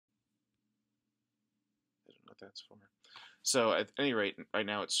what that's for. So at any rate, right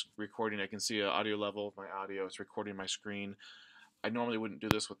now it's recording. I can see an audio level of my audio. It's recording my screen. I normally wouldn't do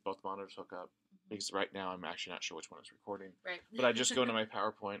this with both monitors hooked up because right now I'm actually not sure which one is recording. Right. But I just go into my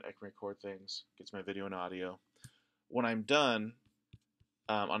PowerPoint. I can record things. Gets my video and audio. When I'm done,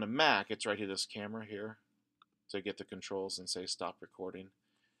 on a Mac, it's right here, this camera here, to get the controls and say stop recording.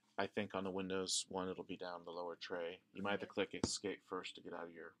 I think on the Windows one, it'll be down the lower tray. You might have to click escape first to get out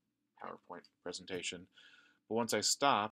of your PowerPoint presentation. But once I stop,